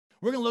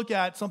We're going to look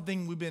at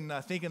something we've been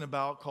thinking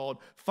about called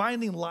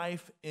finding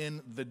life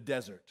in the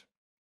desert.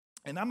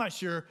 And I'm not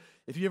sure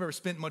if you ever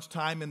spent much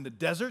time in the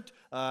desert.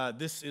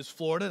 This is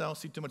Florida. I don't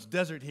see too much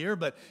desert here,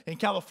 but in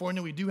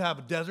California we do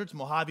have deserts,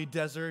 Mojave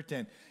Desert,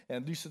 and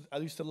I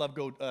used to love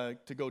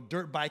to go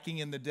dirt biking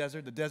in the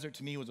desert. The desert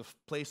to me was a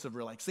place of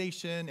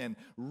relaxation and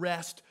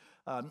rest.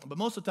 But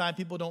most of the time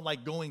people don't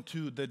like going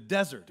to the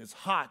desert. It's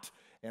hot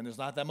and there's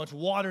not that much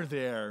water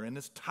there, and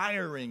it's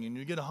tiring and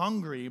you get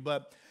hungry.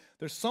 But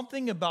there's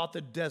something about the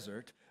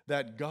desert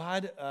that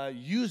God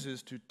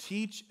uses to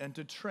teach and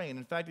to train.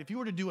 In fact, if you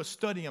were to do a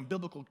study on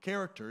biblical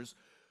characters,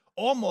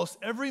 almost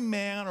every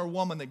man or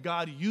woman that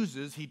God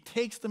uses, he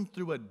takes them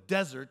through a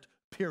desert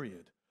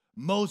period.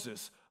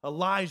 Moses,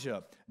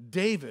 Elijah,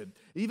 David,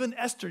 even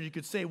Esther, you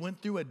could say,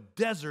 went through a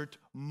desert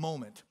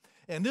moment.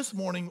 And this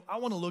morning, I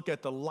want to look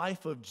at the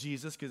life of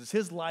Jesus because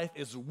his life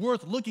is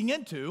worth looking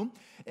into,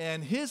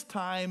 and his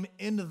time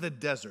in the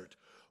desert.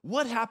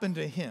 What happened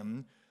to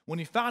him when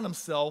he found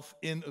himself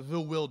in the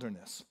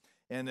wilderness,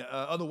 and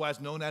otherwise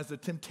known as the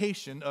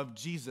temptation of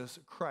Jesus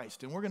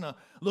Christ? And we're going to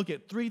look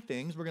at three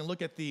things. We're going to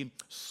look at the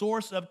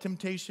source of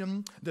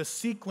temptation, the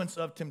sequence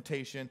of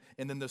temptation,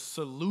 and then the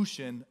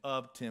solution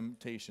of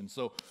temptation.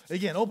 So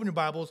again, open your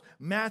Bibles,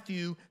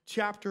 Matthew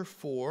chapter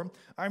 4.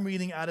 I'm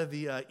reading out of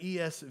the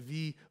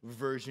ESV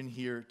version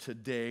here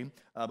today,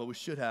 but we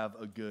should have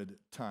a good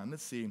time.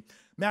 Let's see,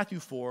 Matthew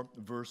 4,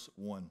 verse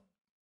 1.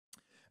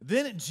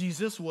 Then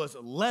Jesus was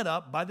led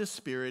up by the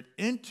Spirit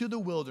into the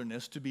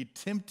wilderness to be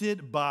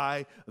tempted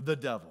by the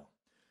devil.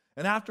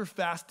 And after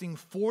fasting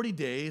 40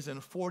 days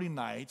and 40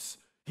 nights,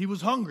 he was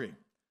hungry,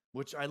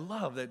 which I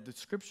love that the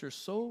scripture is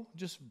so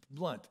just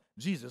blunt.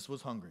 Jesus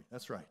was hungry.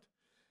 That's right.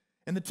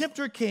 And the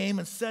tempter came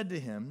and said to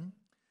him,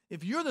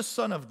 "If you're the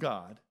Son of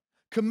God,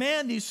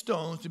 command these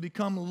stones to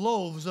become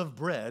loaves of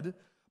bread."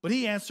 But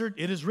he answered,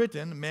 "It is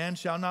written, man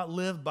shall not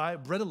live by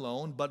bread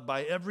alone, but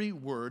by every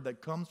word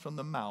that comes from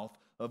the mouth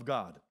of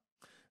God."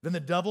 Then the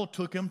devil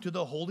took him to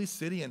the holy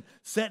city and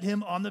set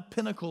him on the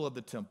pinnacle of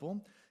the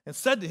temple and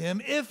said to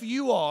him, "If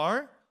you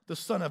are the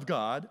Son of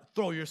God,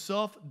 throw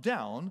yourself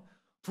down,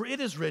 for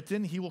it is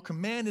written, he will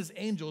command his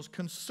angels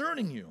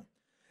concerning you,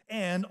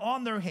 and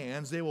on their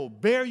hands they will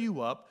bear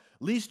you up,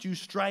 lest you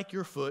strike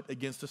your foot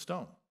against a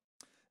stone."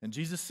 And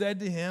Jesus said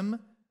to him,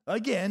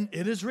 "Again,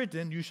 it is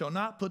written, you shall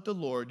not put the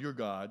Lord your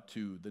God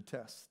to the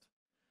test."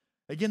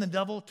 Again, the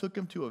devil took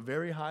him to a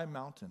very high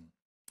mountain,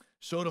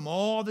 showed him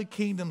all the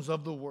kingdoms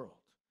of the world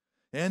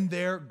and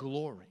their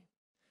glory.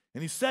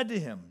 And he said to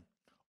him,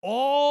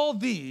 "All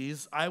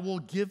these I will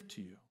give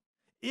to you,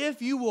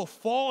 if you will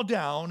fall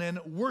down and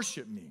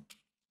worship me."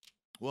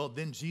 Well,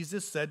 then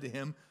Jesus said to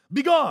him,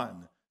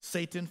 "Begone,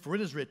 Satan, for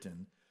it is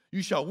written,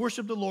 you shall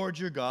worship the Lord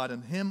your God,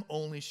 and him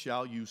only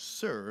shall you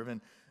serve."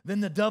 And then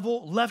the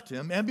devil left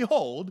him, and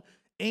behold,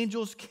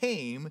 angels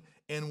came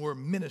and were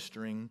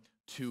ministering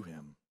to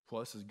him.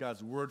 Well, this is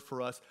God's word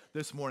for us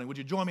this morning. Would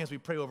you join me as we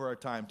pray over our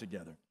time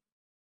together?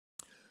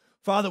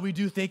 Father, we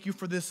do thank you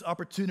for this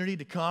opportunity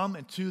to come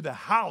into the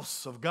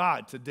house of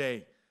God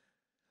today.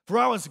 For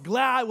I was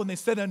glad when they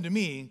said unto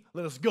me,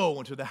 "Let us go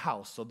into the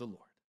house of the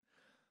Lord."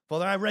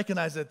 Father, I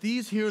recognize that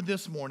these here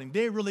this morning,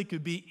 they really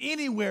could be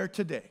anywhere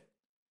today,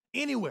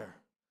 anywhere.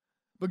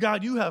 But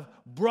God, you have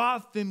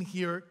brought them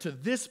here to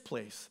this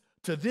place,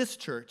 to this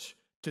church,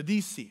 to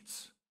these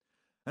seats.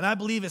 And I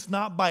believe it's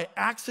not by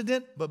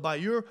accident, but by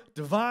your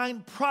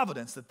divine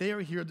providence that they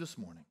are here this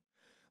morning.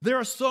 There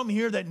are some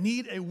here that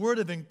need a word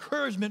of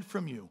encouragement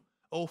from you.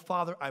 Oh,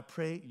 Father, I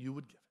pray you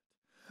would give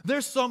it.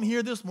 There's some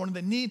here this morning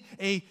that need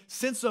a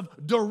sense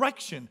of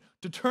direction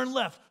to turn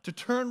left, to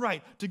turn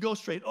right, to go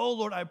straight. Oh,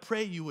 Lord, I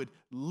pray you would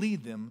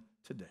lead them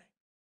today.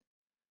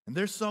 And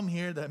there's some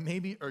here that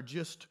maybe are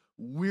just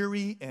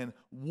weary and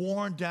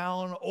worn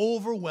down,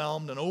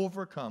 overwhelmed and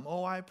overcome.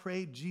 Oh, I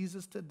pray,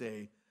 Jesus,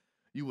 today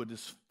you would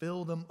just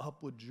fill them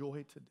up with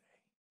joy today.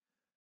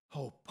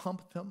 Oh,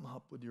 pump them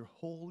up with your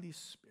Holy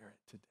Spirit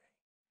today.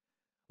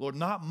 Lord,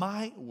 not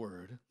my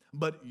word,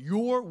 but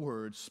your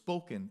word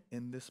spoken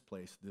in this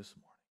place this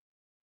morning.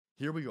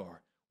 Here we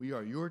are. We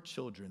are your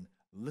children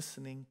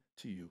listening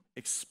to you,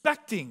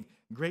 expecting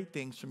great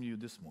things from you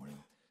this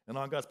morning. And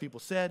all God's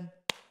people said,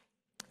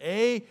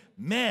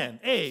 amen,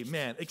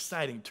 amen.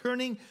 Exciting.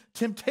 Turning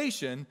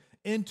temptation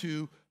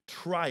into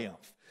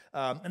triumph.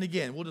 And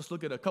again, we'll just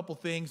look at a couple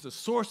things: the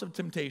source of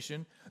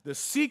temptation, the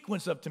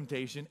sequence of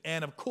temptation,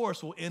 and of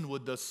course, we'll end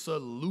with the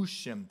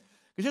solution.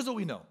 Because here's what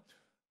we know.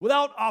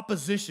 Without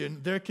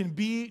opposition, there can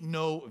be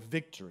no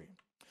victory.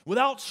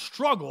 Without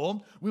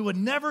struggle, we would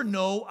never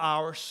know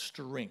our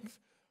strength.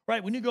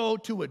 Right? When you go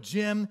to a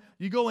gym,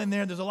 you go in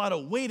there, there's a lot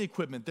of weight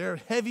equipment. There are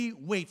heavy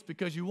weights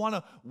because you want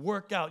to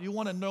work out. You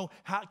want to know,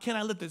 how can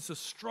I lift this?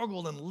 It's a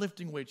struggle in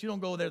lifting weights. You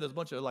don't go there, there's a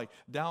bunch of like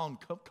down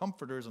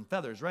comforters and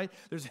feathers, right?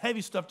 There's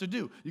heavy stuff to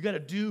do. You got to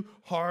do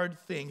hard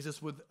things.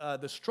 It's with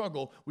the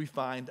struggle we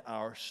find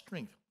our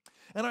strength.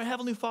 And our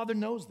Heavenly Father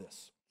knows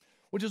this,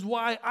 which is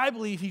why I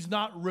believe he's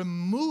not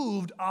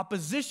removed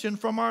opposition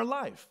from our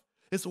life.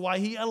 It's why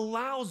he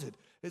allows it.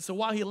 It's a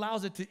while he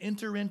allows it to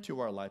enter into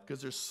our life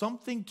because there's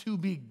something to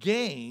be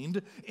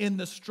gained in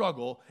the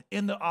struggle,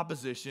 in the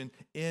opposition,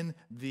 in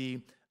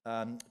the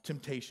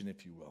temptation,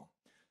 if you will.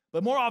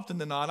 But more often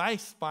than not, I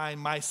find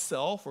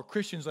myself or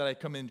Christians that I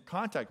come in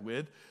contact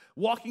with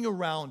walking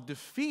around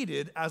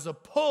defeated as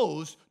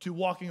opposed to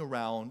walking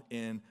around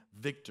in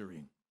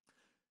victory.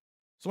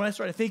 So when I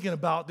started thinking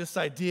about this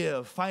idea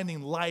of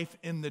finding life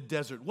in the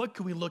desert, what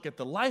can we look at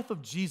the life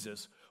of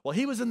Jesus while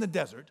he was in the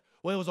desert?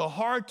 Well, it was a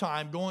hard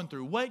time going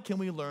through. What can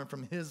we learn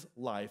from his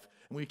life?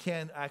 And we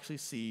can actually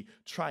see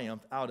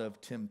triumph out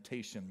of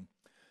temptation.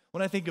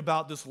 When I think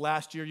about this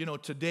last year,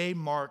 today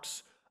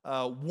marks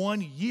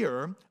 1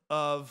 year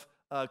of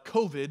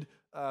COVID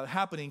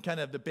happening, kind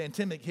of the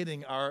pandemic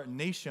hitting our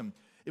nation.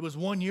 It was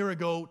 1 year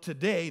ago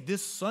today,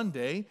 this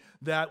Sunday,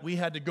 that we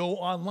had to go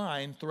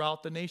online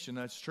throughout the nation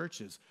as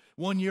churches.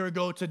 1 year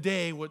ago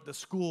today, the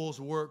schools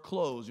were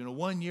closed.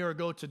 1 year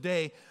ago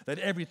today, that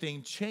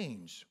everything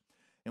changed.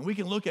 And we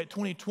can look at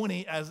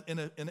 2020 as,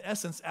 in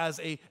essence, as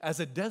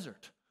a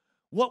desert.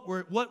 What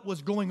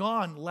was going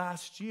on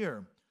last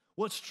year?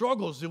 What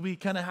struggles did we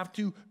kind of have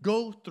to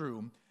go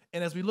through?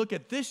 And as we look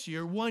at this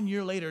year, 1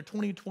 year later,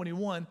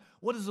 2021,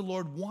 what does the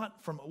Lord want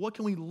from it? What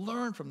can we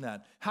learn from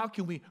that? How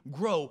can we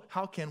grow?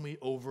 How can we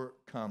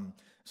overcome?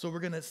 So we're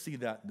going to see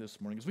that this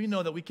morning, because we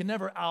know that we can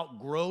never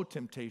outgrow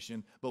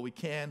temptation, but we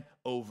can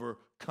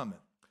overcome it.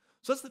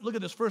 So let's look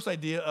at this first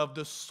idea of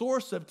the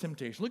source of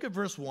temptation. Look at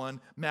verse 1,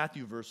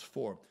 Matthew verse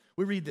 4.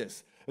 We read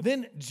this.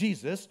 Then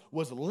Jesus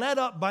was led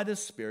up by the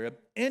Spirit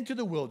into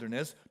the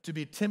wilderness to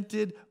be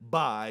tempted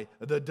by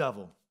the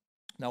devil.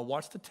 Now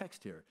watch the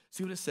text here.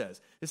 See what it says.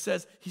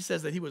 He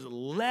says that he was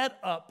led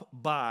up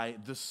by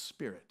the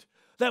Spirit.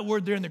 That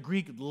word there in the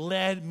Greek,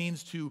 led,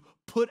 means to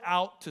put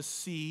out to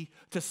sea,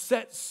 to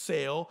set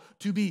sail,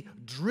 to be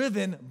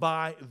driven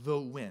by the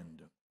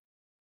wind.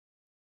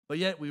 But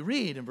yet we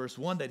read in verse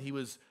 1 that he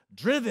was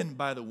driven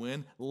by the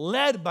wind,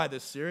 led by the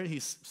Spirit.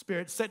 His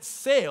Spirit set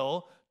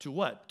sail to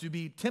what? To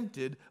be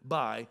tempted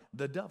by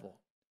the devil.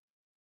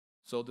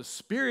 So the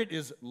Spirit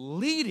is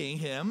leading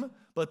him,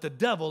 but the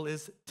devil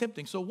is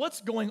tempting. So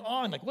what's going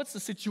on? What's the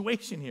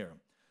situation here?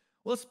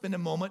 Well, let's spend a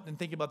moment and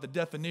think about the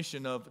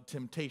definition of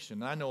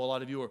temptation. I know a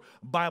lot of you are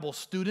Bible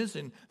students,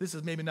 and this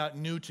is maybe not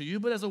new to you,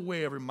 but as a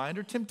way of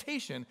reminder,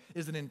 temptation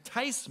is an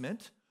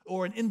enticement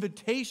or an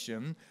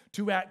invitation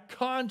to act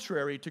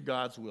contrary to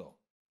God's will.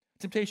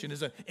 Temptation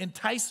is an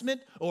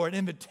enticement or an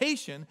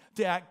invitation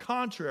to act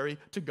contrary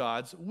to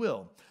God's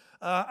will.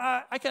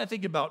 I kind of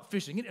think about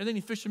fishing. Are there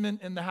any fishermen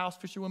in the house,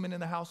 fisherwomen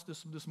in the house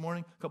this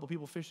morning? A couple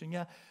people fishing,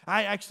 yeah.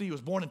 I actually was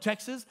born in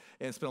Texas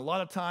and spent a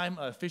lot of time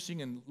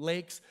fishing in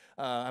lakes.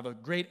 I have a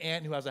great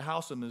aunt who has a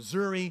house in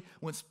Missouri.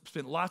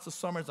 Spent lots of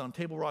summers on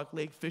Table Rock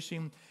Lake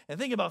fishing. And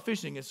thinking about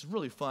fishing, it's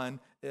really fun,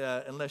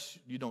 unless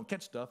you don't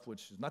catch stuff,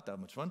 which is not that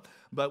much fun.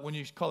 But when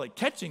you call it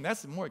catching,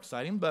 that's more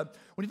exciting. But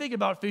when you think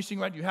about fishing,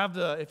 right, you have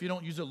if you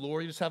don't use a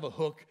lure, you just have a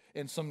hook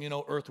and some,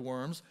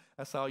 earthworms.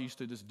 That's how I used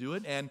to just do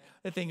it. And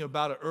the thing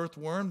about an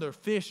earthworm, the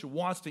fish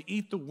wants to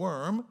eat the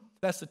worm.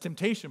 That's the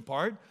temptation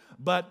part.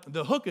 But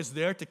the hook is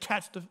there to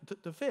catch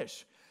the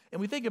fish.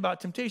 And we think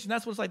about temptation.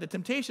 That's what it's like. The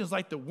temptation is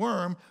like the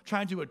worm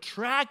trying to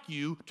attract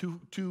you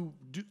to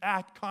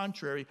act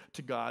contrary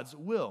to God's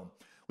will.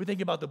 We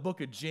think about the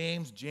book of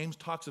James. James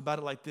talks about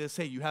it like this.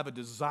 Hey, you have a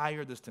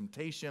desire, this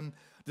temptation.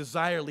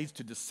 Desire leads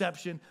to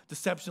deception.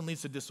 Deception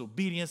leads to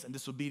disobedience. And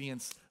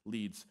disobedience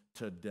leads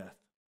to death.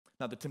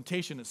 Now, the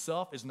temptation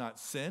itself is not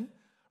sin,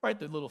 right?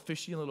 The little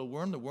fishy little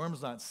worm, the worm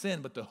is not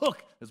sin, but the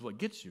hook is what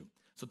gets you.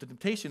 So the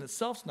temptation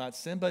itself is not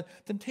sin, but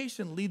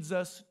temptation leads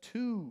us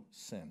to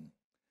sin.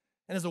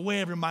 And as a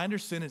way of reminder,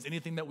 sin is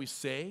anything that we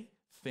say,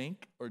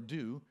 think, or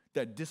do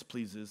that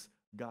displeases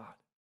God.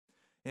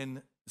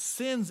 And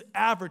sin's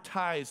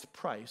advertised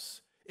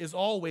price is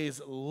always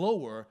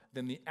lower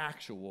than the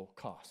actual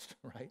cost,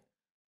 right?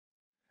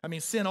 I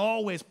mean, sin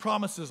always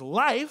promises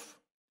life,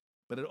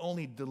 but it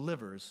only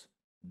delivers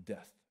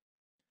death.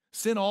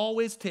 Sin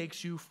always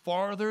takes you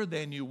farther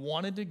than you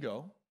wanted to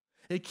go.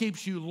 It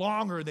keeps you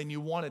longer than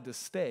you wanted to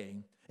stay,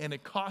 and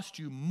it costs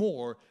you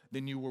more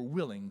than you were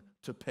willing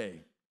to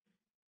pay.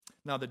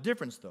 Now, the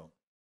difference, though,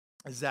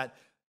 is that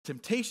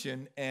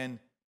temptation and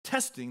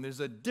testing,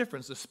 there's a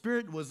difference. The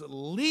Spirit was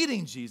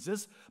leading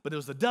Jesus, but it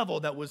was the devil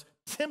that was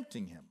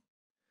tempting him.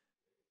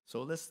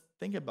 So let's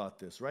think about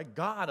this, right?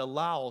 God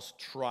allows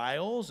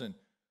trials and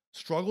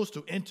struggles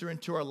to enter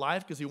into our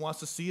life because he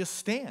wants to see us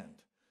stand.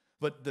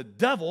 But the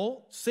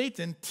devil,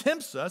 Satan,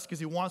 tempts us because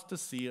he wants to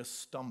see us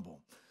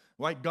stumble.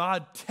 Right?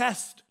 God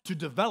tests to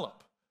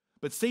develop,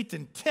 but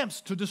Satan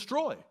tempts to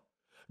destroy.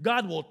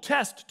 God will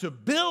test to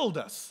build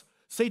us.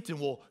 Satan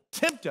will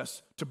tempt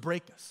us to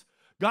break us.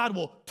 God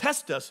will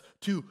test us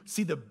to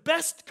see the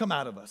best come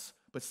out of us,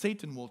 but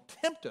Satan will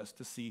tempt us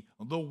to see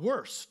the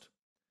worst.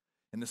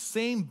 And the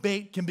same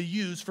bait can be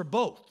used for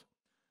both.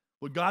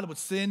 What God would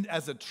send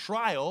as a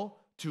trial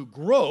to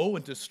grow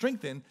and to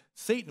strengthen,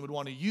 Satan would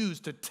want to use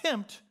to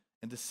tempt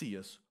and to see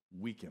us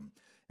weaken.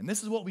 And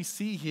this is what we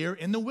see here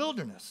in the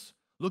wilderness.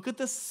 Look at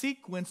the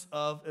sequence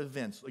of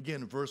events.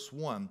 Again, verse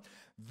 1.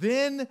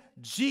 Then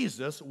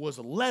Jesus was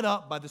led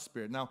up by the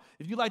Spirit. Now,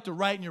 if you like to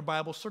write in your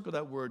Bible, circle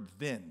that word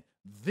then.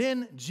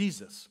 Then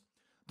Jesus.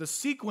 The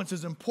sequence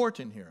is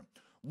important here.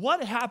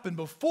 What happened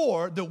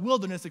before the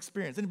wilderness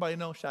experience? Anybody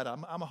know? Shout out.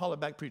 I'm a holler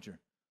back preacher.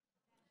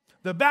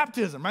 The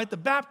baptism, right? The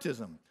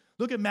baptism.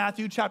 Look at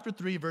Matthew chapter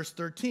 3, verse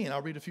 13.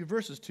 I'll read a few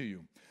verses to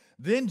you.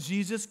 Then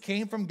Jesus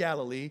came from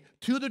Galilee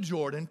to the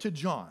Jordan to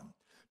John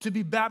to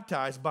be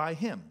baptized by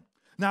him.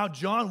 Now,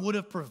 John would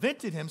have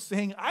prevented him,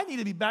 saying, I need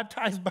to be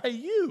baptized by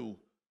you.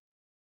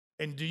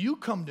 And do you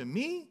come to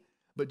me?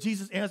 But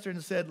Jesus answered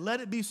and said,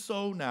 let it be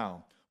so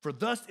now, for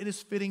thus it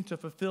is fitting to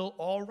fulfill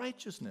all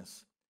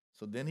righteousness.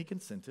 So then he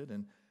consented,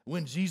 and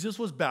when Jesus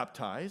was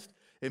baptized,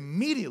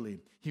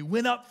 immediately he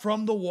went up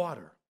from the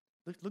water.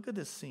 Look at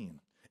this scene.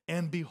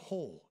 And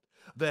behold,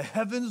 the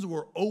heavens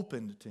were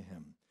opened to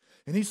him,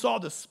 and he saw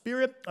the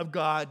Spirit of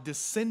God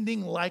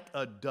descending like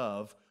a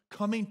dove,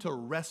 coming to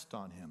rest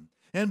on him.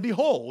 And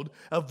behold,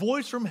 a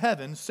voice from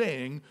heaven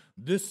saying,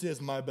 this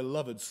is my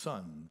beloved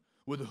Son,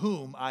 with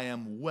whom I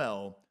am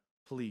well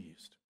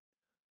pleased.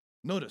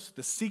 Notice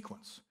the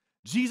sequence.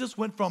 Jesus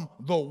went from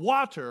the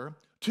water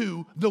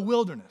to the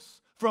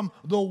wilderness. From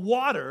the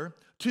water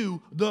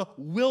to the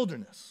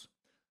wilderness.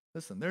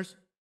 Listen,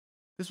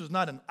 this was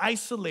not an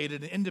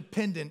isolated and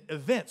independent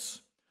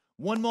event.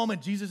 One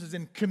moment Jesus is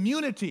in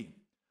community.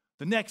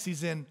 The next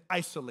he's in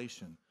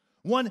isolation.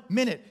 1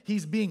 minute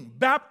he's being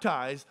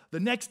baptized. The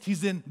next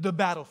he's in the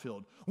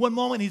battlefield. One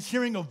moment he's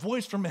hearing a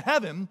voice from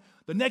heaven.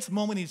 The next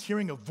moment he's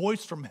hearing a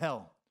voice from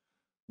hell.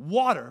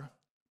 Water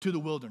to the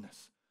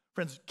wilderness.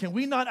 Friends, can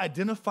we not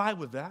identify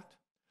with that?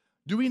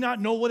 Do we not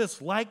know what it's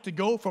like to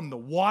go from the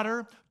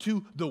water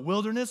to the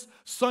wilderness?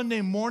 Sunday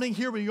morning,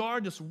 here we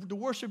are. The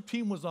worship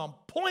team was on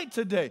point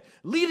today,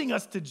 leading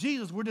us to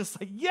Jesus. We're just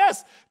like,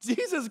 yes,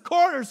 Jesus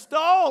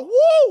cornerstone,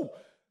 woo!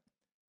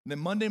 And then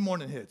Monday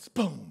morning hits,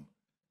 boom.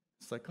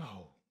 It's like,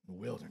 oh, the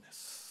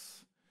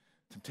wilderness,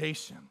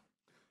 temptation.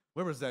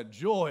 Where was that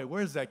joy?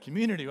 Where's that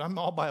community? I'm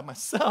all by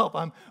myself.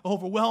 I'm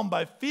overwhelmed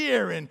by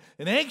fear and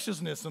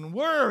anxiousness and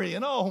worry.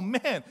 And oh,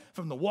 man,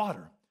 from the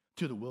water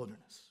to the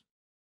wilderness.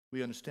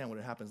 We understand what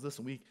happens.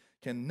 Listen, we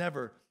can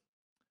never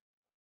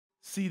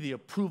see the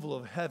approval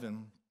of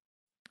heaven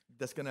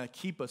that's going to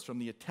keep us from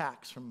the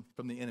attacks from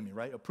the enemy,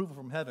 right? Approval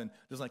from heaven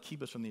does not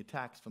keep us from the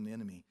attacks from the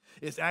enemy.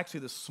 It's actually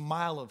the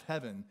smile of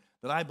heaven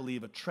that I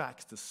believe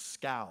attracts the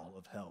scowl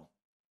of hell.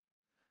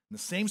 And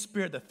the same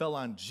Spirit that fell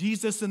on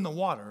Jesus in the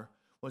water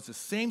was the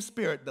same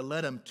Spirit that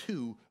led him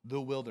to the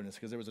wilderness,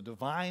 because there was a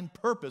divine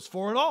purpose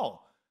for it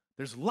all.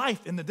 There's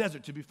life in the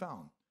desert to be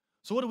found.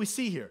 So what do we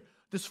see here?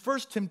 This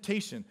first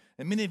temptation,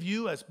 and many of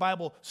you as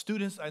Bible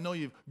students, I know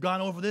you've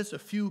gone over this, a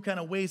few kind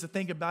of ways to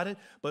think about it,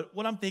 but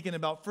what I'm thinking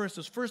about first,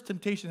 this first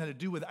temptation had to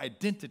do with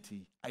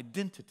identity.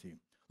 Identity.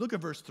 Look at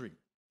verse 3.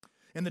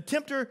 And the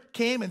tempter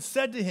came and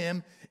said to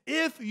him,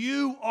 if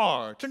you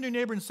are, turn to your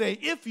neighbor and say,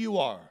 if you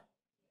are.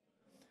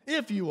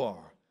 If you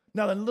are.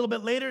 Now, then a little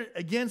bit later,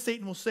 again,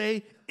 Satan will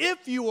say,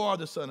 if you are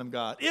the Son of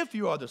God, if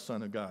you are the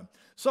Son of God.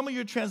 Some of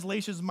your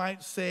translations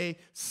might say,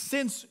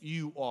 since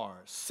you are,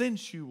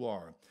 since you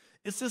are.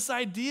 It's this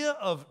idea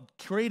of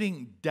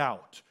creating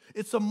doubt.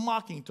 It's a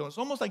mocking tone. It's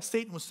almost like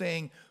Satan was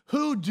saying,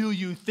 who do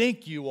you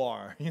think you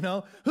are? You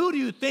know, who do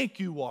you think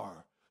you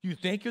are? You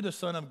think you're the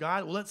Son of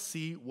God? Well, let's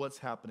see what's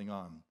happening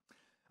on.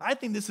 I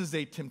think this is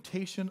a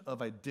temptation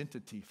of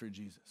identity for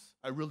Jesus.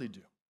 I really do.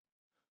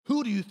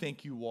 Who do you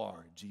think you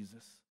are,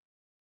 Jesus?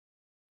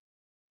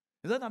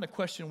 Is that not a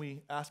question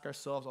we ask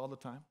ourselves all the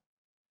time?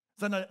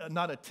 Is that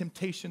not a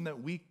temptation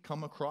that we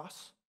come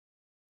across?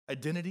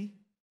 Identity?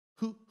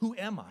 Who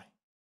am I?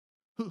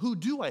 Who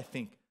do I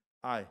think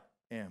I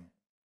am?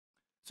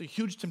 It's a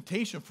huge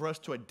temptation for us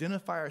to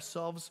identify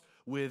ourselves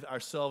with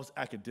ourselves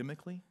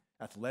academically,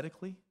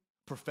 athletically,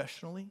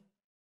 professionally.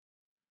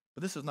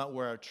 But this is not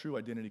where our true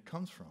identity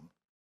comes from.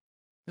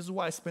 This is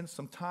why I spent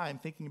some time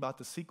thinking about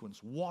the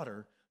sequence,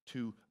 water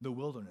to the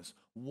wilderness,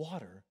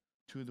 water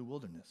to the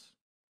wilderness.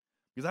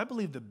 Because I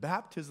believe the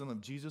baptism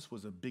of Jesus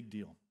was a big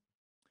deal.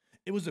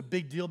 It was a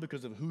big deal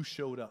because of who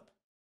showed up,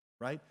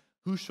 right?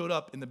 Who showed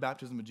up in the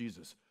baptism of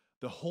Jesus?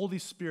 The Holy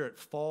Spirit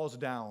falls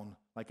down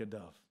like a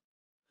dove.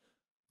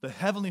 The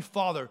Heavenly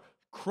Father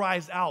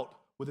cries out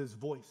with his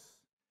voice,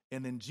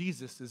 and then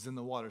Jesus is in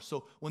the water.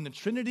 So when the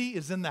Trinity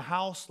is in the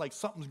house, like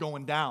something's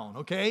going down,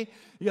 okay?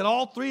 You got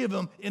all three of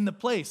them in the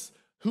place.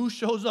 Who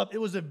shows up?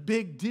 It was a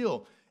big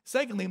deal.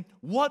 Secondly,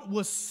 what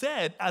was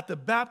said at the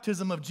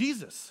baptism of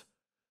Jesus?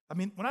 I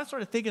mean, when I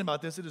started thinking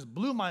about this, it just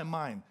blew my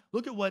mind.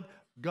 Look at what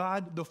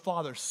God the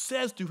Father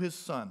says to his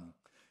Son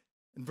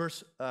in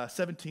verse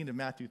 17 of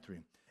Matthew 3.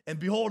 And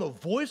behold, a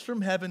voice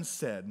from heaven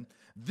said,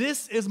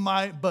 this is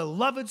my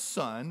beloved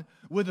Son,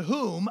 with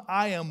whom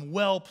I am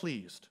well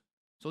pleased.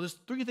 So there's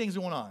three things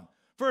going on.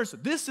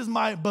 First, this is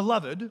my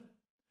beloved,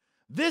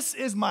 this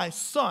is my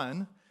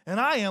Son, and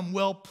I am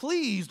well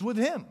pleased with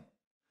him.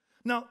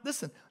 Now,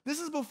 listen, this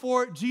is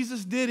before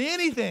Jesus did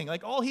anything.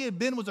 Like, all he had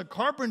been was a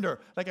carpenter.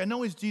 Like, I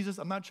know he's Jesus.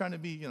 I'm not trying to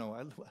be,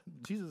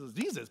 Jesus is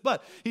Jesus.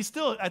 But he's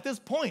still, at this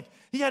point,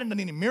 he hadn't done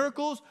any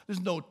miracles. There's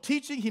no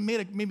teaching. He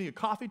made maybe a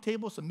coffee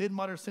table, some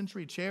mid-modern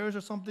century chairs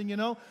or something,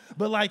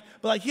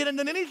 But he hadn't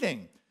done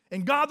anything.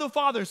 And God the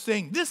Father is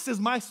saying, this is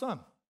my son.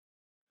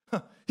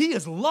 He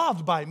is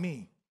loved by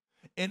me.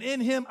 And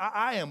in him,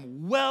 I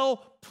am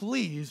well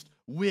pleased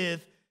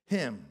with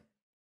him.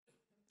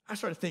 I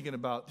started thinking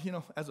about,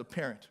 as a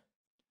parent,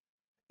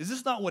 is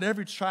this not what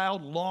every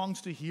child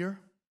longs to hear?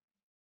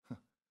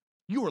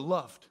 You are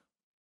loved.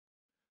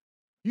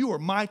 You are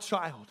my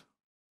child,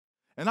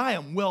 and I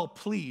am well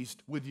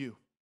pleased with you.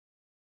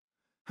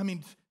 I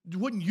mean,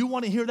 wouldn't you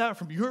want to hear that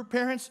from your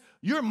parents?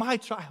 You're my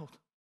child,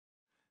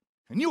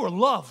 and you are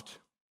loved,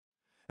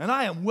 and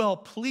I am well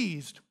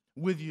pleased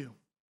with you.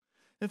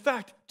 In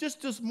fact,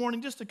 just this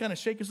morning, just to kind of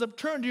shake us up,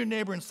 turn to your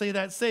neighbor and say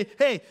that. Say,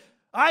 hey,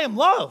 I am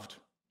loved.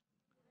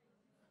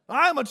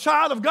 I am a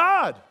child of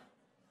God.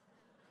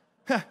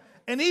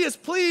 And he is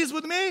pleased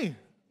with me.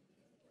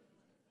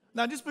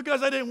 Now, just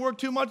because I didn't work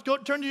too much, go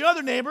turn to your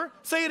other neighbor.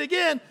 Say it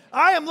again.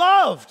 I am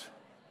loved.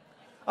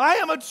 I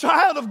am a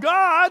child of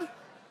God.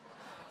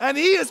 And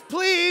he is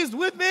pleased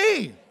with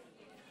me.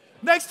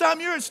 Next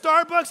time you're at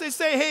Starbucks, they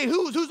say, hey,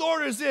 whose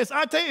order is this?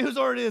 I'll tell you whose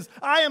order it is.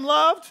 I am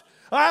loved.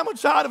 I am a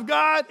child of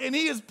God. And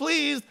he is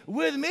pleased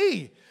with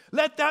me.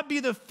 Let that be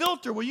the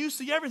filter where you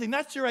see everything.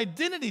 That's your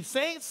identity,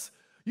 saints.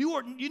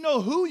 You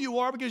know who you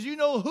are because you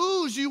know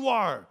whose you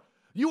are.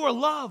 You are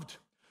loved.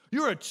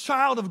 You're a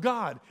child of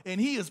God, and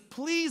he is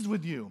pleased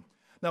with you.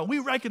 Now, we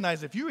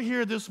recognize if you're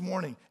here this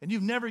morning and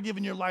you've never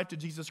given your life to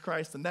Jesus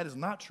Christ, then that is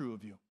not true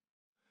of you.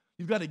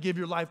 You've got to give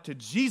your life to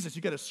Jesus.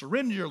 You've got to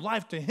surrender your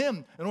life to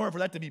him in order for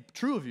that to be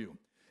true of you.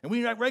 And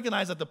we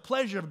recognize that the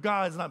pleasure of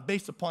God is not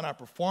based upon our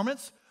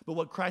performance, but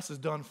what Christ has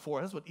done for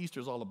us. That's what Easter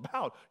is all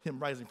about, him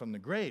rising from the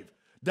grave,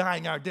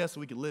 dying our death so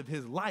we can live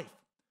his life.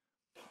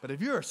 But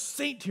if you're a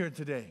saint here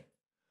today,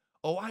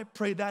 I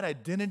pray that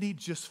identity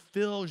just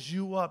fills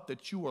you up,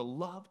 that you are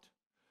loved.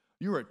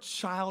 You're a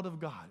child of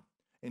God,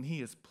 and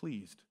he is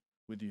pleased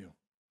with you.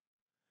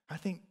 I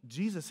think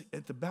Jesus,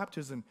 at the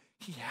baptism,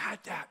 he had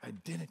that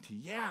identity.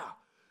 Yeah,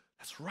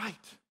 that's right.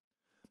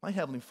 My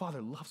Heavenly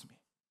Father loves me,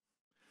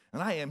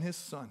 and I am his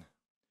son,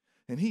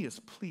 and he is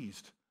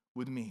pleased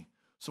with me.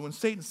 So when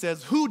Satan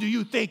says, who do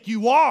you think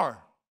you are?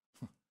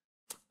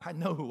 I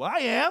know who I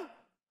am.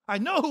 I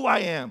know who I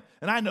am,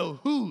 and I know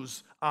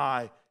whose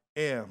I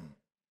am.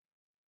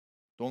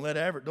 Don't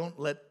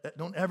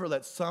ever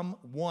let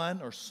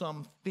someone or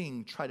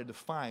something try to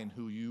define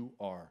who you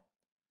are.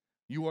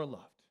 You are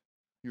loved.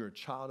 You're a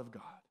child of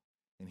God,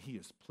 and he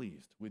is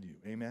pleased with you.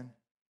 Amen?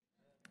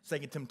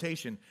 Second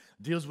temptation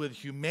deals with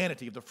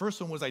humanity. If the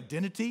first one was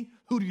identity,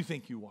 who do you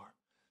think you are?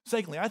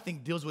 Secondly, I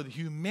think deals with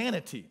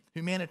humanity.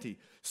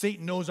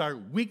 Satan knows our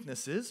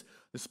weaknesses.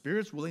 The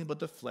spirit's willing, but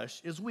the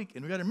flesh is weak.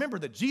 And we got to remember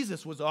that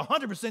Jesus was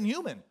 100%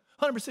 human.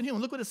 100%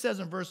 human. Look what it says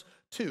in verse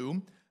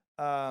 2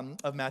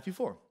 of Matthew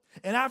 4.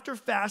 And after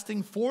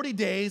fasting 40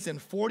 days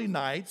and 40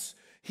 nights,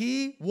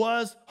 he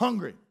was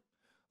hungry.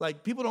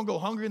 Like, people don't go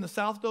hungry in the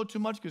South, though, too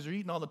much because they're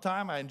eating all the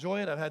time. I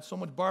enjoy it. I've had so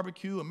much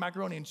barbecue and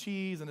macaroni and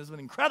cheese, and it's been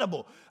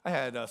incredible. I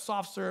had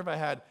soft serve.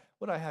 What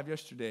did I have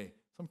yesterday?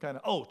 Some kind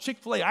of,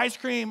 Chick-fil-A ice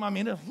cream. I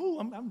mean,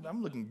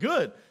 I'm looking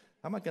good.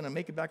 I'm not going to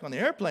make it back on the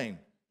airplane.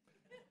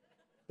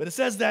 But it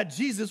says that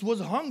Jesus was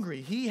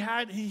hungry. He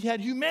had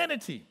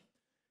humanity.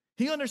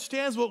 He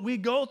understands what we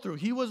go through.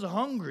 He was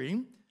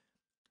hungry.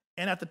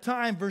 And at the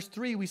time, verse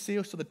 3, we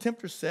see, so the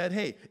tempter said,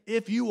 hey,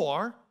 if you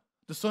are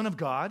the Son of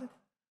God,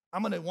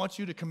 I'm going to want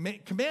you to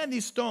command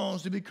these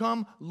stones to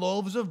become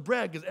loaves of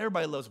bread, because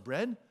everybody loves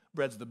bread.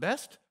 Bread's the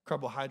best.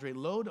 Carbohydrate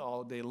load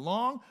all day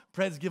long.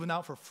 Bread's given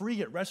out for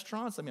free at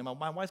restaurants. I mean,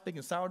 my wife's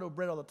making sourdough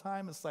bread all the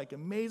time. It's like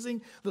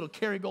amazing. Little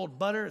Kerrygold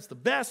butter. It's the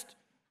best.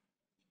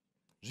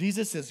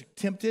 Jesus is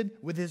tempted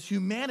with his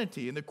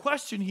humanity. And the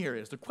question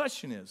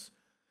is,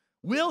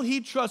 will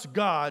he trust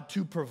God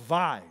to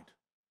provide?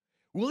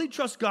 Will he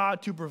trust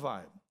God to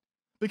provide?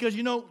 Because,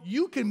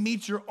 you can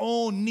meet your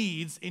own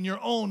needs in your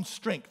own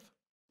strength.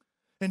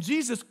 And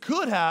Jesus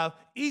could have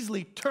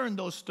easily turned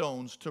those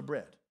stones to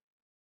bread.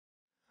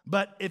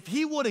 But if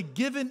he would have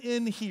given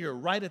in here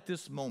right at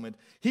this moment,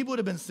 he would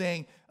have been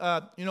saying,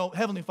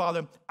 Heavenly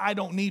Father, I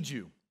don't need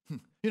you.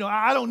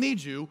 I don't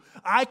need you.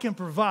 I can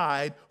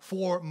provide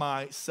for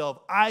myself.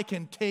 I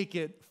can take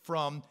it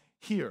from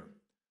here.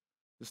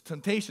 This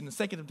temptation, the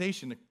second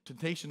temptation, the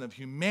temptation of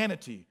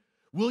humanity.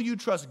 Will you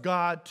trust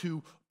God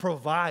to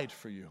provide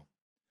for you?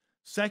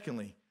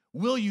 Secondly,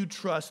 will you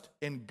trust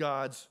in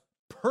God's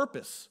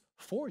purpose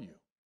for you?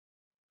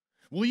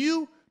 Will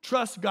you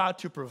trust God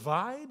to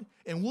provide,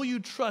 and will you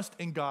trust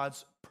in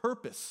God's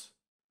purpose?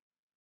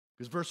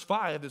 Because verse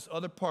 5, this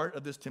other part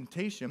of this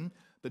temptation,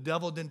 the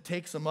devil then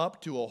takes him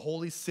up to a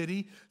holy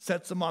city,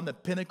 sets him on the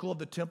pinnacle of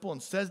the temple,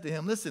 and says to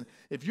him, listen,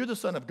 if you're the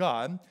Son of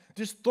God,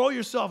 just throw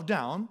yourself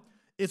down.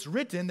 It's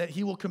written that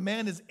he will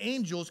command his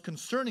angels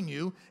concerning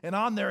you, and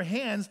on their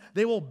hands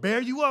they will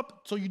bear you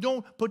up so you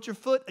don't put your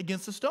foot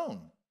against a stone.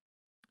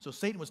 So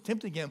Satan was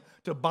tempting him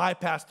to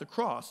bypass the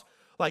cross.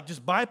 Like,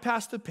 just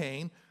bypass the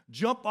pain,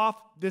 jump off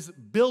this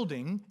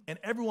building, and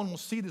everyone will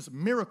see this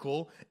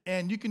miracle,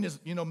 and you can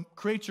just,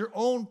 create your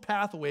own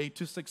pathway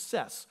to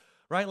success,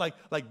 right?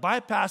 Like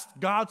bypass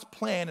God's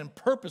plan and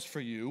purpose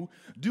for you.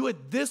 Do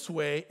it this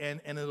way,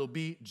 and it'll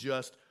be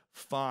just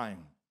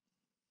fine.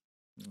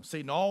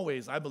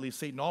 I believe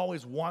Satan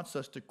always wants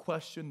us to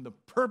question the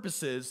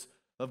purposes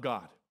of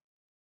God.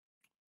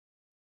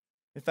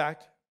 In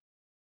fact,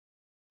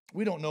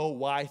 we don't know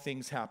why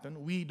things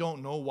happen. We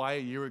don't know why a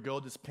year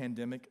ago this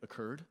pandemic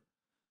occurred.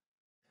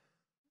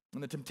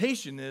 And the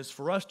temptation is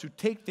for us to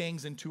take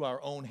things into our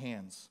own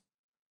hands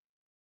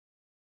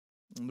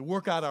and to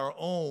work out our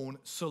own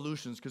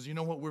solutions, because you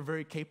know what? We're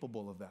very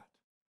capable of that.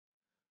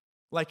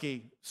 Like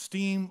a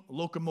steam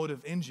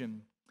locomotive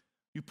engine,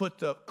 you put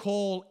the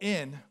coal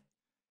in,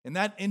 and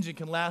that engine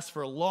can last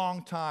for a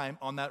long time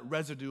on that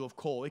residue of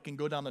coal. It can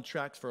go down the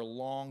tracks for a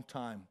long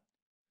time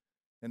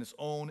in its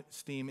own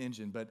steam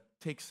engine, but it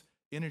takes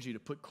energy to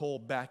put coal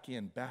back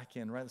in,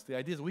 right? It's the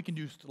idea is we can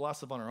do a lot of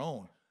stuff on our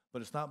own,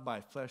 but it's not by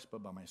flesh,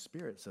 but by my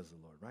spirit, says the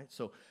Lord, right?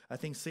 So I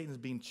think Jesus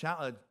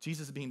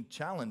is being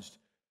challenged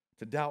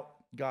to doubt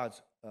God's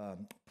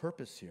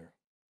purpose here,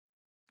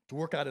 to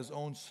work out his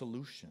own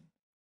solution,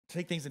 to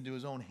take things into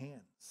his own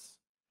hands.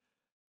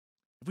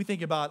 If we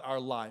think about our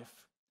life,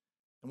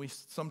 and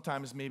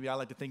maybe I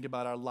like to think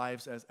about our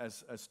lives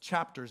as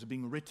chapters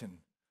being written,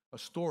 a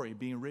story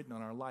being written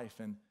on our life.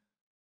 And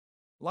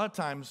a lot of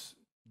times,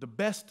 the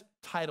best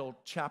titled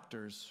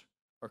chapters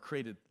are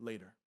created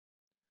later.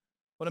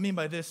 What I mean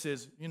by this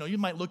is, you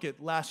might look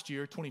at last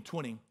year,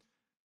 2020,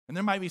 and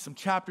there might be some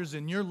chapters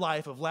in your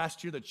life of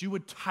last year that you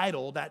would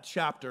title that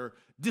chapter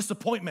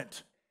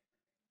disappointment,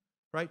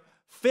 right?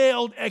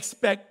 Failed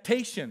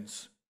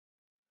expectations,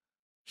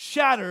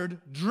 shattered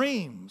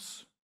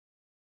dreams.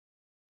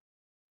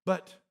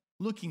 But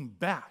looking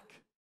back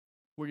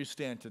where you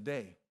stand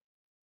today,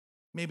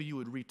 maybe you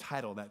would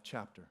retitle that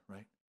chapter,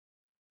 right?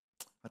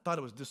 I thought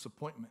it was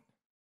disappointment.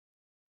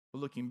 But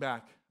looking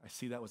back, I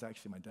see that was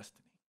actually my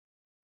destiny.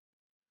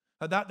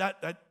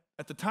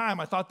 At the time,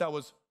 I thought that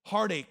was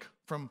heartache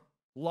from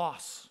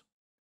loss.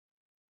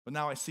 But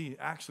now I see,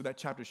 actually, that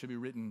chapter should be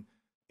written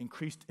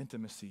increased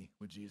intimacy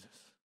with Jesus.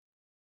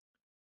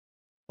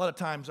 A lot of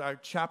times, our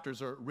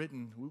chapters are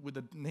written with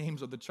the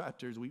names of the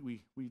chapters.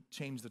 We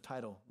change the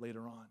title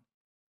later on.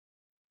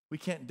 We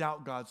can't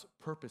doubt God's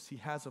purpose. He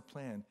has a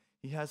plan.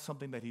 He has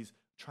something that he's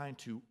trying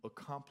to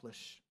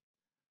accomplish.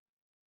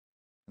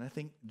 And I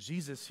think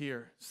Jesus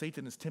here,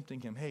 Satan is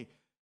tempting him, hey,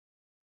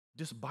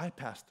 just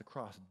bypass the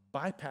cross.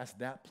 Bypass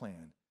that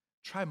plan.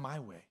 Try my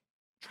way.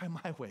 Try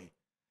my way.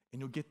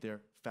 And you'll get there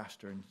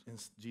faster. And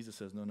Jesus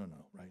says, no,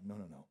 right? No.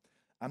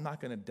 I'm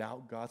not going to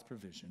doubt God's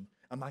provision.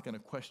 I'm not going to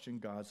question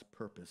God's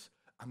purpose.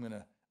 I'm going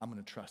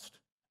to trust.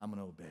 I'm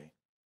going to obey.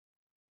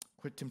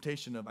 Quit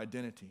temptation of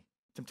identity.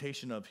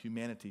 Temptation of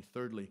humanity.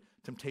 Thirdly,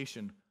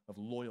 temptation of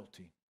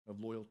loyalty.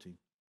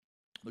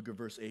 Look at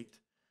verse 8.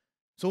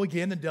 So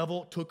again, the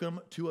devil took him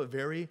to a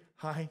very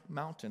high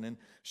mountain and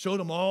showed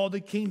him all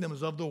the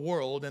kingdoms of the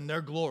world and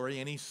their glory.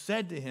 And he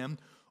said to him,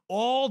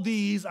 all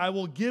these I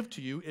will give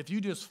to you if you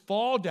just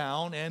fall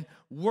down and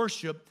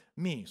worship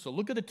me. So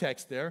look at the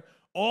text there.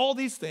 All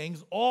these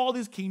things, all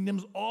these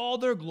kingdoms, all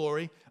their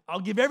glory, I'll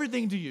give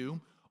everything to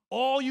you.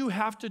 All you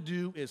have to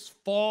do is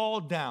fall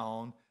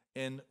down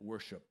and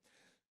worship.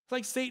 It's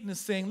like Satan is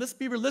saying, let's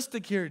be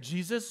realistic here,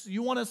 Jesus.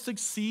 You want to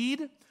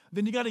succeed?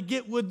 Then you got to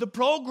get with the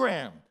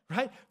program,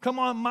 right? Come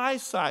on my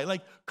side.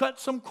 Like, cut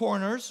some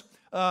corners.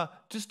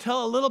 Just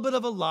tell a little bit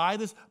of a lie.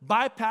 Just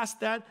bypass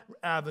that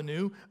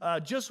avenue.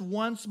 Just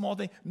one small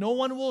thing. No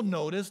one will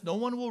notice. No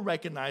one will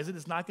recognize it.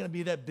 It's not going to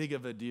be that big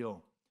of a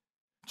deal.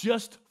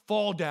 Just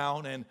fall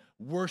down and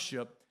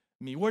worship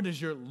me. Where does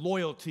your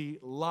loyalty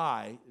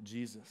lie,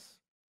 Jesus?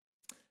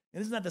 And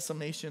isn't that the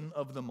summation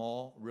of them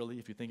all, really,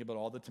 if you think about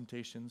all the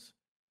temptations?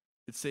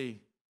 It's an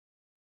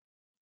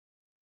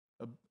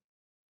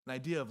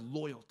idea of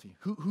loyalty.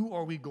 Who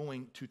are we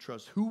going to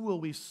trust? Who will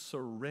we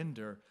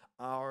surrender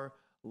our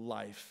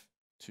life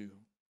to?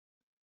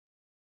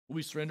 Will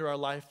we surrender our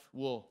life?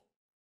 Will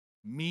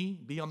me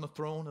be on the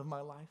throne of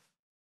my life?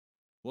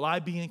 Will I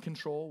be in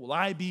control? Will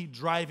I be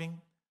driving?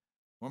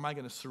 Or am I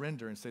going to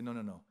surrender and say,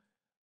 no.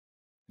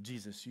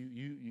 Jesus,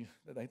 you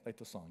like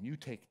the song, you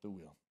take the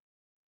wheel.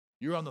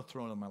 You're on the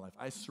throne of my life.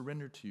 I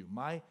surrender to you.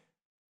 My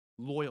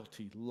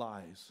loyalty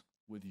lies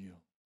with you.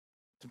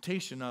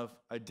 Temptation of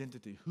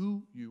identity,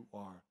 who you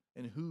are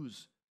and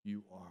whose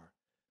you are.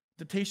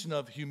 Temptation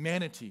of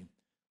humanity,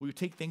 will you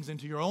take things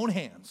into your own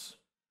hands?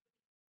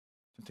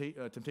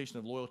 Temptation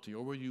of loyalty,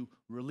 or will you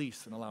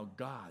release and allow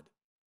God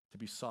to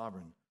be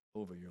sovereign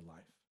over your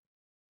life?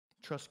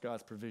 Trust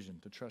God's provision,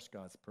 to trust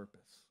God's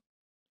purpose.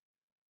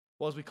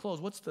 Well, as we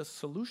close, what's the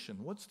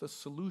solution? What's the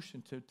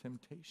solution to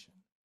temptation?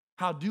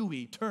 How do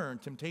we turn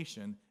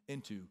temptation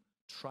into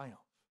triumph?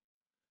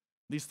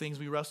 These things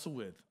we wrestle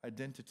with: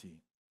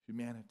 identity,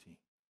 humanity,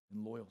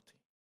 and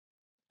loyalty.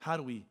 How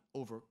do we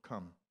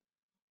overcome?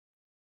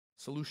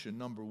 Solution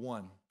number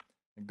one,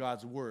 and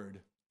God's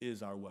word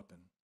is our weapon.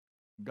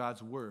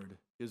 God's word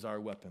is our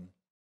weapon.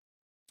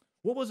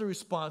 What was the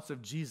response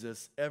of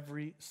Jesus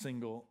every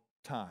single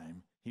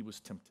time he was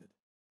tempted?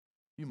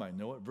 You might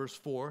know it. Verse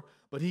 4,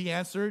 but he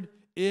answered,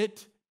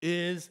 it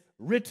is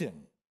written.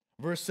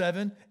 Verse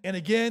 7, and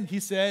again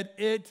he said,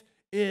 it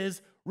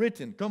is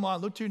written. Come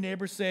on, look to your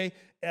neighbor, say,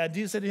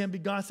 Jesus said to him,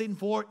 begone Satan,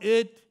 for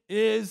it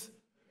is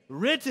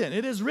written.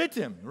 It is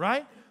written,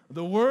 right?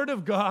 The word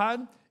of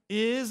God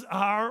is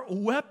our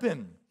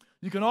weapon.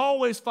 You can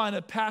always find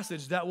a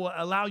passage that will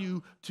allow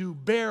you to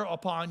bear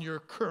upon your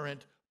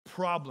current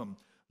problem.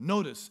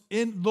 Notice,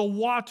 in the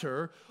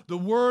water, the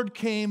word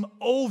came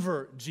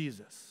over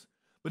Jesus.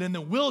 But in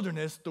the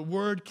wilderness, the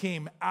word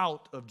came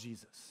out of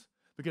Jesus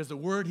because the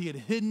word he had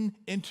hidden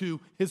into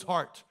his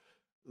heart.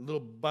 A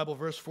little Bible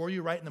verse for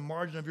you, right in the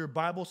margin of your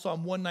Bible,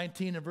 Psalm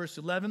 119 and verse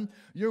 11.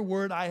 Your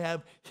word I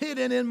have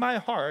hidden in my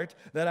heart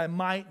that I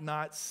might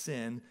not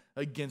sin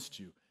against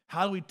you.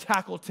 How do we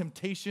tackle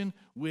temptation?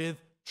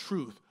 With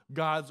truth.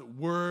 God's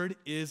word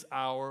is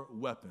our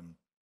weapon.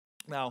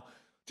 Now,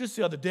 just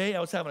the other day,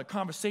 I was having a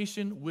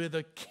conversation with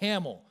a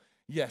camel.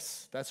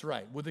 Yes, that's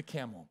right, with a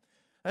camel.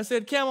 I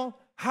said, camel,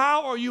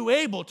 how are you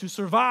able to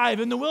survive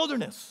in the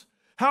wilderness?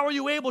 How are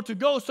you able to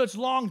go such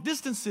long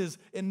distances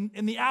in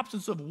the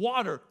absence of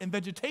water and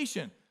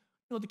vegetation?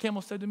 You know what the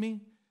camel said to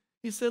me?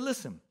 He said,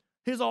 listen,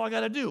 here's all I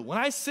got to do. When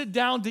I sit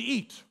down to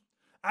eat,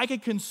 I can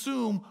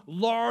consume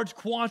large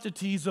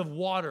quantities of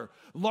water,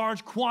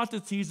 large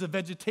quantities of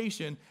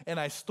vegetation, and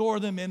I store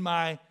them in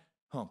my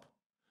hump.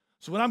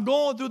 So when I'm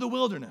going through the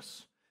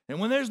wilderness, and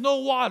when there's no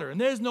water and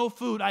there's no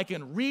food, I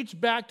can reach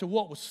back to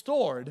what was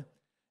stored,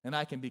 and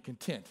I can be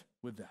content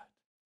with that.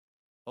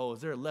 Oh,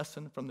 is there a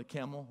lesson from the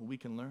camel we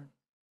can learn?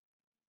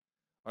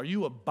 Are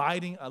you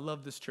abiding? I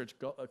love this church,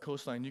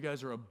 Coastline. You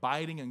guys are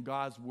abiding in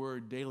God's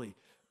word daily.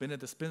 Been at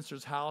the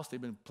Spencer's house.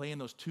 They've been playing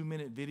those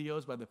 2-minute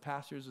videos by the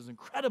pastors. It's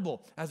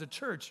incredible. As a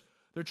church,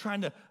 they're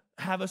trying to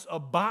have us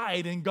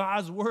abide in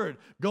God's word.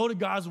 Go to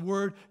God's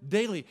word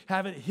daily.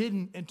 Have it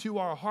hidden into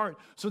our heart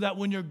so that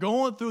when you're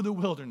going through the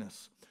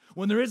wilderness,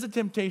 when there is a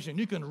temptation,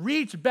 you can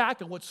reach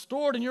back at what's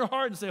stored in your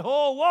heart and say,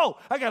 oh, whoa,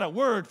 I got a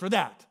word for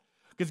that.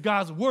 Because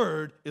God's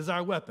word is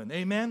our weapon.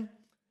 Amen?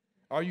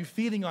 Are you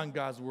feeding on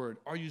God's word?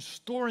 Are you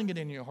storing it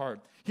in your heart?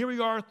 Here we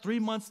are 3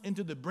 months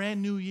into the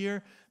brand new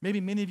year.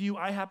 Maybe many of you,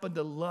 I happen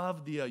to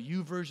love the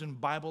YouVersion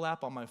Bible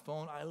app on my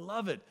phone. I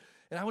love it.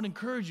 And I would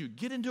encourage you,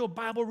 get into a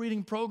Bible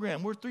reading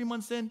program. We're 3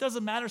 months in.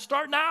 Doesn't matter.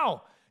 Start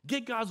now.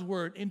 Get God's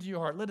word into your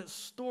heart. Let it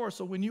store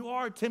so when you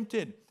are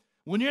tempted,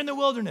 when you're in the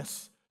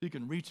wilderness, you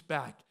can reach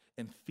back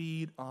and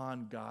feed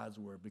on God's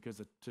word. Because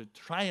to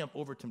triumph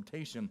over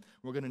temptation,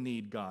 we're going to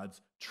need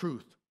God's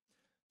truth.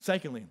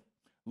 Secondly,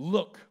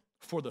 look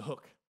for the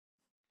hook.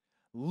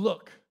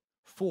 Look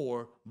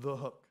for the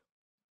hook.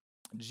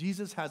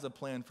 Jesus has a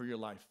plan for your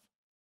life,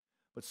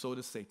 but so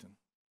does Satan.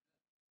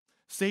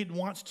 Satan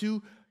wants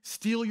to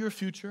steal your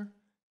future,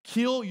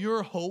 kill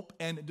your hope,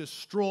 and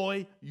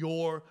destroy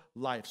your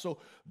life. So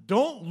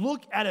don't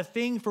look at a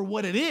thing for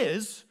what it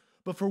is,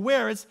 but for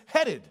where it's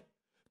headed.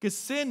 Because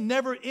sin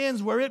never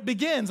ends where it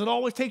begins. It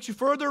always takes you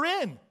further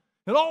in.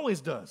 It always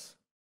does.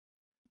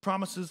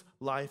 Promises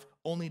life,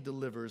 only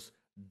delivers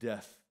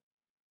death.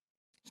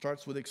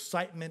 Starts with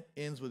excitement,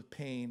 ends with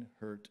pain,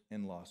 hurt,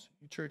 and loss.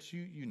 Church,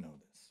 you know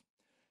this.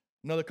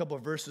 Another couple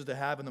of verses to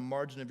have in the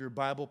margin of your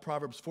Bible,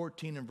 Proverbs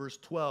 14 and verse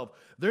 12.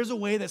 There's a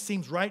way that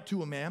seems right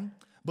to a man,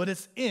 but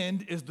its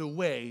end is the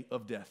way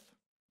of death.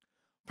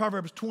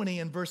 Proverbs 20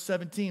 and verse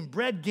 17.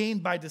 Bread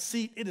gained by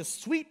deceit, it is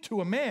sweet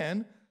to a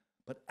man,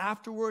 but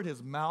afterward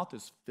his mouth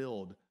is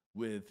filled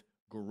with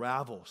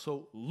gravel.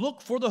 So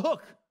look for the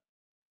hook.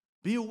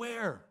 Be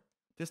aware.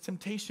 There's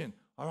temptation.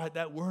 All right,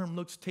 that worm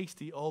looks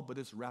tasty. Oh, but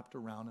it's wrapped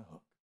around a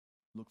hook.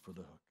 Look for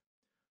the hook.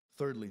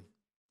 Thirdly,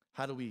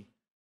 how do we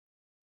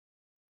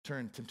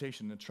turn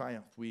temptation into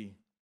triumph? We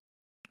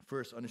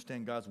first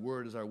understand God's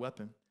word is our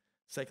weapon.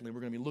 Secondly, we're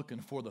going to be looking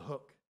for the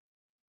hook.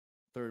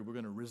 Third, we're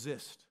going to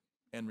resist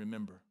and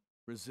remember.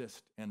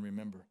 Resist and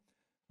remember.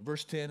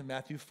 Verse 10 of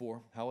Matthew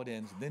 4, how it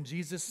ends. Then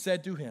Jesus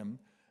said to him,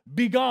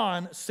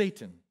 Begone,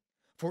 Satan,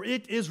 for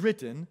it is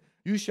written,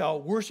 you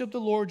shall worship the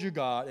Lord your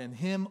God, and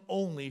him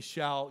only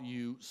shall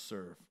you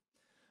serve.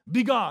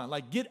 Begone,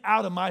 like get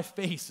out of my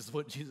face is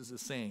what Jesus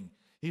is saying.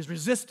 He's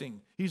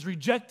resisting, he's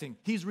rejecting,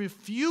 he's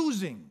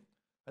refusing.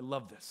 I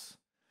love this.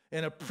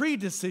 And a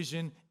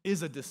pre-decision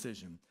is a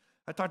decision.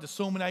 I talked to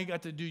so many, I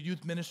got to do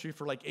youth ministry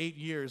for like 8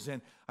 years,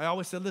 and I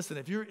always said, listen,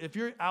 if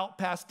you're out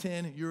past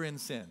 10, you're in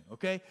sin,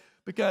 okay?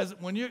 Because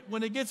when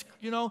it gets,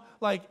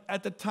 like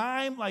at the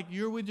time, like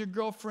you're with your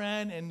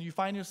girlfriend and you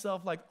find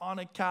yourself like on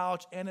a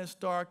couch and it's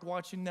dark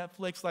watching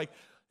Netflix, like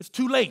it's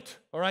too late,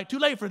 all right? Too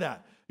late for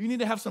that. You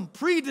need to have some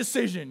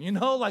pre-decision,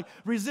 like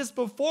resist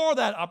before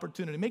that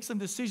opportunity. Make some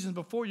decisions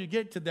before you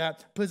get to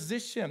that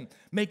position.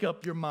 Make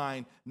up your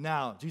mind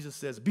now. Jesus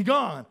says, be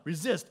gone,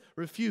 resist,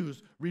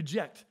 refuse,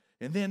 reject,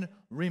 and then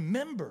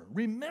remember.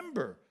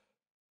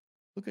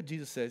 Look what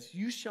Jesus says,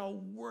 you shall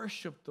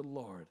worship the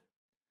Lord.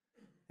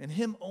 And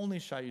him only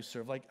shall you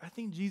serve. Like, I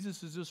think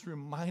Jesus is just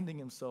reminding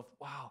himself,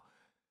 wow,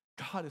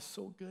 God is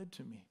so good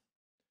to me.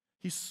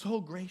 He's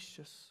so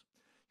gracious.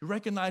 You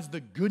recognize the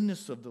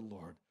goodness of the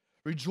Lord.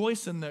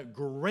 Rejoice in the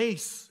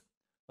grace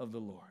of the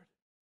Lord.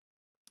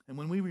 And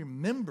when we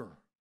remember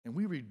and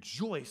we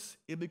rejoice,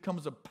 it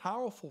becomes a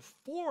powerful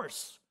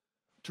force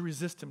to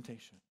resist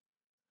temptation.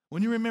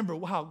 When you remember,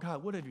 wow,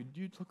 God, what have you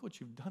done? Look what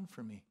you've done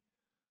for me.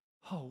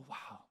 Oh,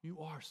 wow, you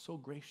are so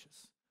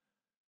gracious.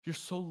 You're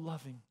so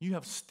loving. You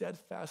have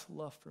steadfast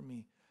love for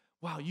me.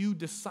 Wow, you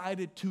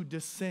decided to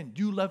descend.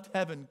 You left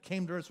heaven,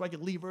 came to earth so I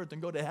could leave earth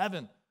and go to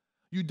heaven.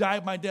 You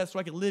died my death so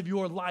I could live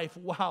your life.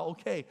 Wow,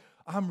 okay.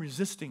 I'm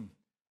resisting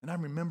and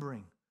I'm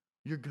remembering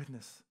your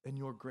goodness and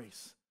your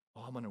grace.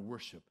 Oh, I'm going to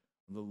worship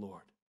the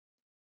Lord.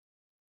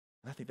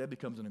 And I think that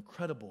becomes an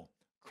incredible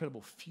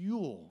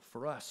fuel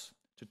for us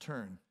to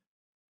turn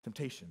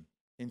temptation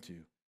into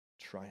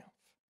triumph.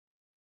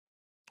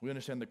 We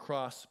understand the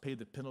cross paid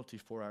the penalty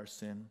for our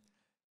sin,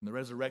 and the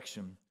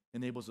resurrection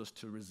enables us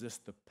to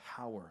resist the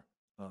power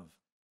of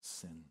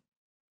sin.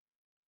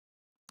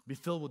 Be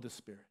filled with the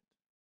Spirit.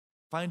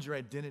 Find your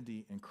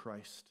identity in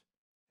Christ,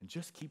 and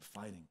just keep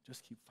fighting.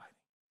 Just keep fighting.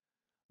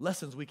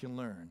 Lessons we can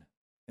learn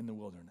in the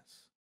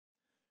wilderness.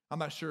 I'm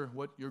not sure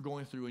what you're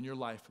going through in your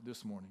life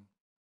this morning,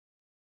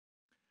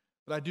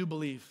 but I do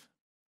believe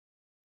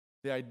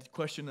the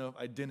question of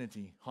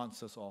identity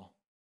haunts us all.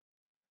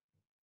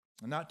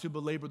 And not to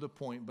belabor the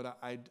point, but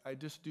I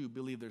just do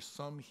believe there's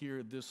some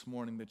here this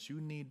morning that you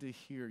need to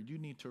hear, you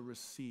need to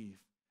receive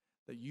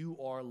that you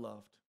are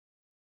loved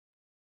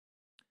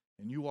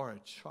and you are a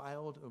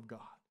child of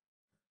God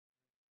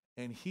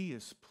and He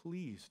is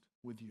pleased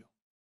with you.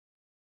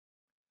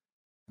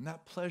 And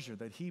that pleasure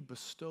that He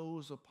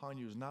bestows upon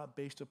you is not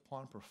based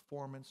upon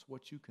performance,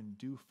 what you can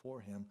do for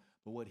Him,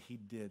 but what He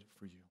did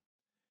for you.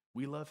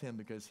 We love Him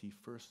because He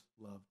first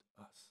loved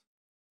us.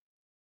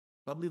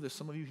 But I believe there's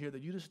some of you here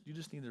that you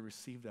just need to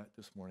receive that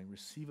this morning.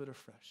 Receive it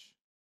afresh.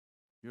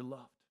 You're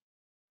loved.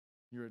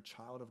 You're a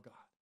child of God.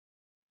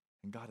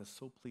 And God is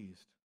so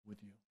pleased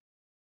with you.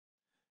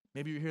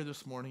 Maybe you're here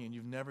this morning and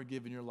you've never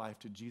given your life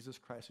to Jesus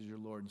Christ as your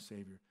Lord and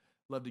Savior.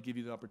 I'd love to give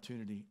you the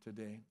opportunity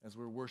today as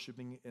we're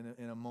worshiping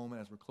in a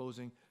moment, as we're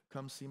closing.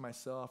 Come see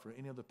myself or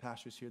any of the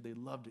pastors here. They'd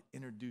love to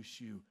introduce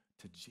you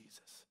to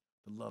Jesus,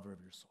 the lover of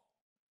your soul.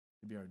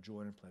 It'd be our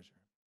joy and pleasure.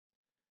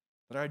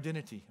 But our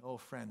identity, oh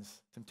friends,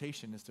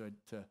 temptation is to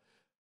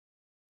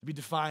be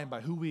defined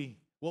by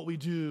what we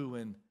do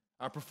and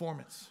our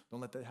performance. Don't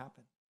let that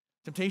happen.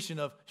 Temptation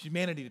of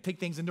humanity to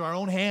take things into our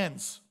own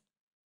hands,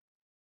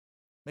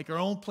 make our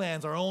own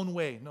plans, our own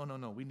way. No.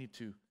 We need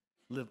to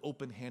live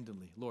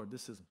open-handedly. Lord,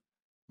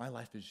 my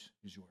life is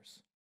yours.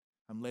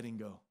 I'm letting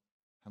go.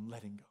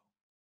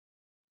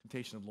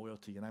 Temptation of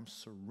loyalty, and I'm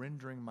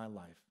surrendering my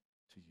life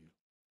to you.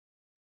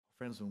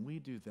 Friends, when we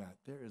do that,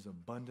 there is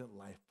abundant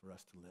life for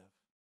us to live.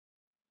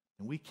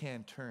 And we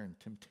can turn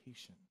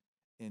temptation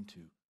into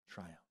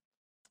triumph.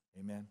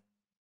 Amen.